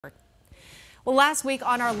Well, last week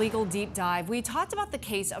on our legal deep dive, we talked about the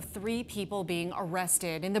case of 3 people being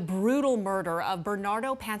arrested in the brutal murder of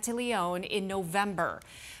Bernardo Pantaleone in November.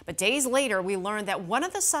 But days later, we learned that one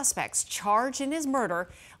of the suspects charged in his murder,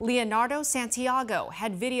 Leonardo Santiago,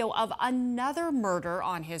 had video of another murder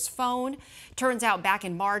on his phone. Turns out back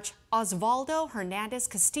in March, Osvaldo Hernandez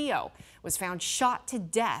Castillo was found shot to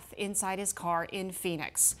death inside his car in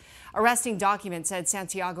Phoenix. Arresting documents said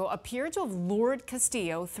Santiago appeared to have lured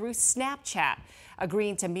Castillo through Snapchat,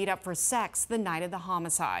 agreeing to meet up for sex the night of the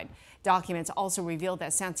homicide. Documents also revealed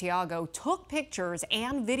that Santiago took pictures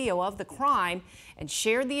and video of the crime and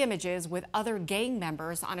shared the images with other gang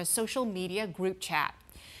members on a social media group chat.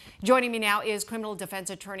 Joining me now is criminal defense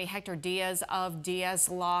attorney Hector Diaz of Diaz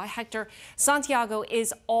Law. Hector, Santiago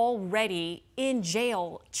is already in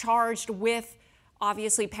jail, charged with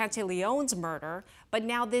obviously Pantaleone's murder, but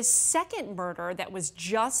now this second murder that was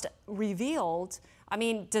just revealed, I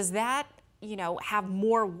mean, does that, have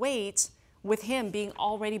more weight with him being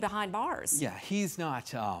already behind bars? Yeah, he's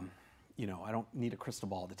not, I don't need a crystal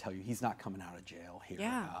ball to tell you he's not coming out of jail here.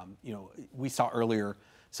 Yeah. We saw earlier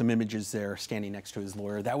some images there standing next to his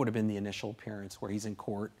lawyer. That would have been the initial appearance where he's in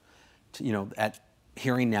court, at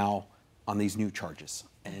hearing now on these new charges.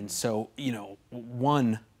 And so,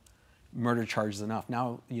 one murder charge is enough.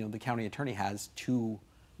 Now, the county attorney has 2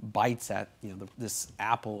 bites at, this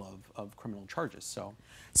apple of criminal charges.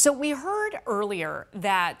 So we heard earlier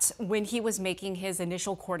that when he was making his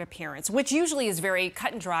initial court appearance, which usually is very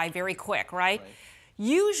cut and dry, very quick, right?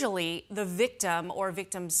 Usually the victim or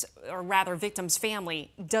victim's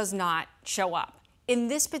family does not show up. In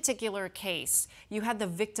this particular case, you had the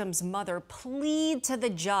victim's mother plead to the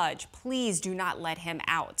judge, please do not let him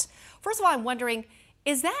out. First of all, I'm wondering,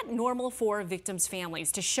 is that normal for victims'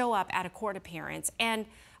 families to show up at a court appearance? And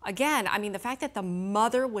again, I mean, the fact that the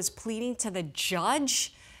mother was pleading to the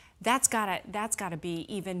judge, that's gotta be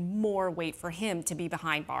even more weight for him to be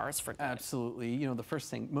behind bars for good. Absolutely. The first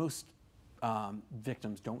thing, most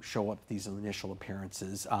victims don't show up at these initial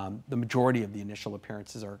appearances. The majority of the initial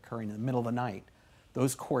appearances are occurring in the middle of the night.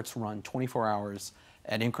 Those courts run 24 hours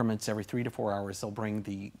at increments every 3 to 4 hours. They'll bring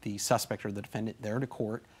the suspect or the defendant there to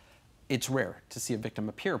court. It's rare to see a victim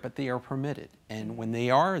appear, but they are permitted. And when they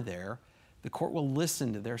are there, the court will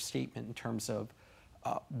listen to their statement in terms of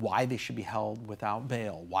why they should be held without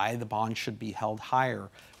bail, why the bond should be held higher.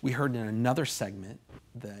 We heard in another segment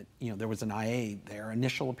that there was an IA, their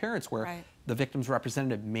initial appearance, where the victim's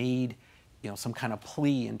representative made some kind of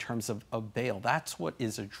plea in terms of bail. That's what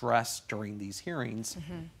is addressed during these hearings.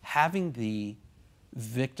 Having the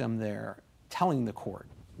victim there telling the court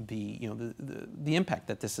the impact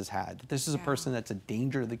that this has had. This is a person that's a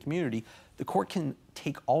danger to the community. The court can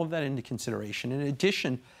take all of that into consideration, in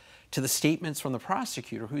addition to the statements from the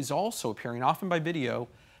prosecutor, who's also appearing, often by video,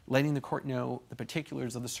 letting the court know the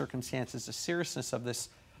particulars of the circumstances, the seriousness of this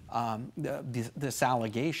this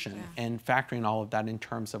allegation, and factoring all of that in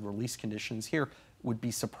terms of release conditions here. Would be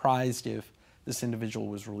surprised if this individual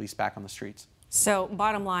was released back on the streets. So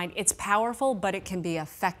bottom line, it's powerful, but it can be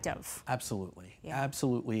effective. Absolutely,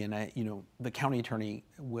 absolutely. And the county attorney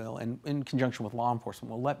will, and in conjunction with law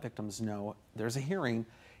enforcement, will let victims know there's a hearing,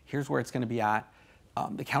 here's where it's going to be at.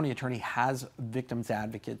 The county attorney has victims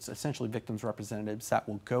advocates, essentially victims representatives, that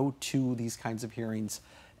will go to these kinds of hearings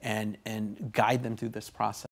and guide them through this process.